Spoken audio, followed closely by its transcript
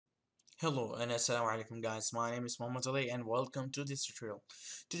Hello and assalamu alaikum guys, my name is Muhammad Ali and welcome to this tutorial.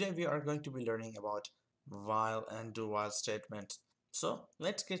 Today we are going to be learning about while and do while statements. So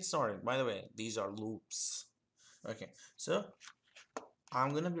let's get started. By the way, these are loops. Okay, so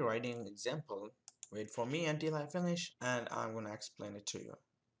I'm gonna be writing an example. Wait for me until I finish and I'm gonna explain it to you.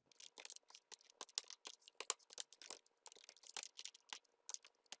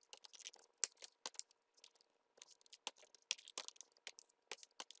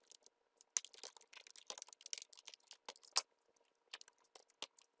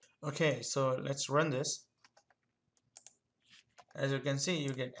 Okay, so let's run this. As you can see,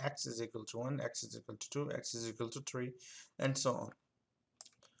 you get x is equal to 1, x is equal to 2, x is equal to 3, and so on.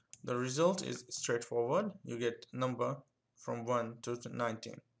 The result is straightforward. You get number from 1 to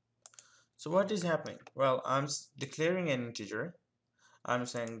 19. So what is happening? Well, I'm declaring an integer. I'm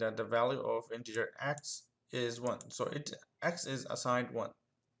saying that the value of integer x is 1. So x is assigned 1.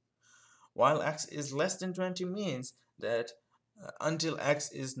 While x is less than 20 means that until x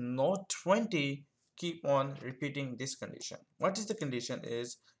is not 20, keep on repeating this condition. What is the condition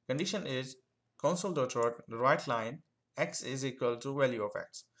is? Condition is console.write line x is equal to value of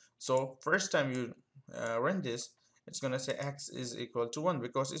x. So first time you run this, it's gonna say x is equal to 1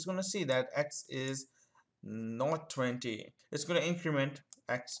 because it's gonna see that x is not 20. It's gonna increment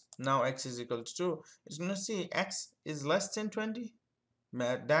x. Now x is equal to 2. It's gonna see x is less than 20.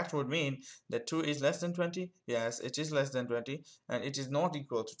 That would mean that 2 is less than 20. Yes, it is less than 20 and it is not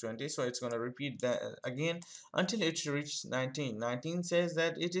equal to 20, so it's going to repeat that again until it reaches 19. 19 says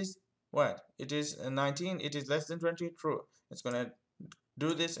that it is what? It is 19, it is less than 20. True. It's going to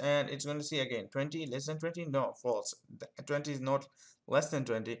do this and it's going to see again 20 less than 20. No, false. 20 is not less than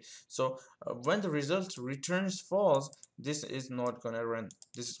 20. So when the result returns false, this is not going to run.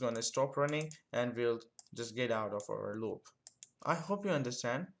 This is going to stop running and we'll just get out of our loop. I hope you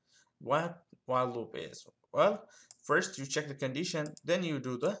understand what while loop is. Well, first you check the condition, then you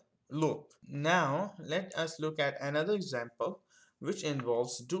do the loop. Now let us look at another example which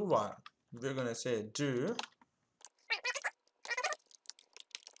involves do while. We're gonna say do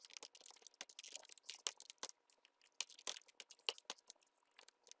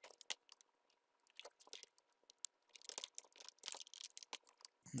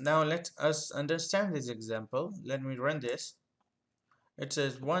now let us understand this example. Let me run this. It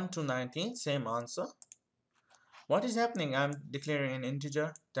says 1 to 19, same answer. What is happening? I'm declaring an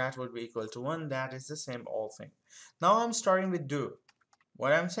integer that would be equal to 1. That is the same all thing. Now I'm starting with do.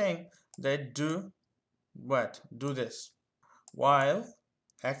 What I'm saying that do what? Do this. While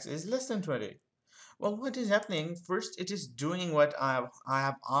x is less than 20. Well, what is happening? First, it is doing what I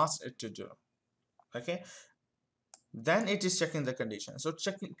have asked it to do. Okay. Then it is checking the condition. So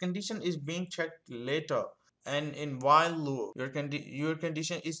checking condition is being checked later. And in while loop, your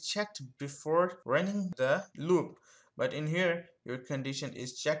condition is checked before running the loop. But in here, your condition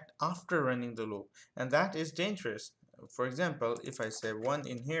is checked after running the loop, and that is dangerous. For example, if I say 1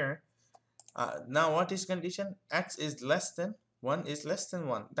 in here, now what is condition? X is less than 1 is less than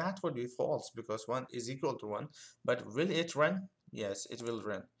 1. That would be false because 1 is equal to 1. But will it run? Yes, it will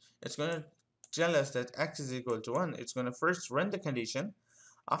run. It's going to tell us that x is equal to 1. It's going to first run the condition.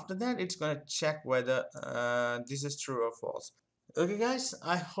 After that, it's going to check whether this is true or false. Okay guys,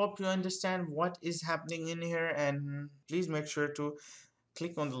 I hope you understand what is happening in here, and please make sure to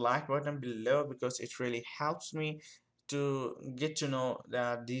click on the like button below because it really helps me to get to know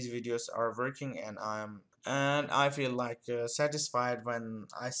that these videos are working, and I feel like satisfied when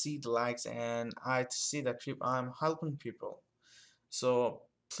I see the likes and I see that I'm helping people. So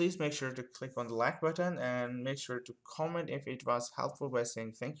please make sure to click on the like button and make sure to comment if it was helpful by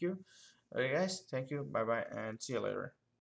saying thank you. Okay guys, thank you, bye bye, and see you later.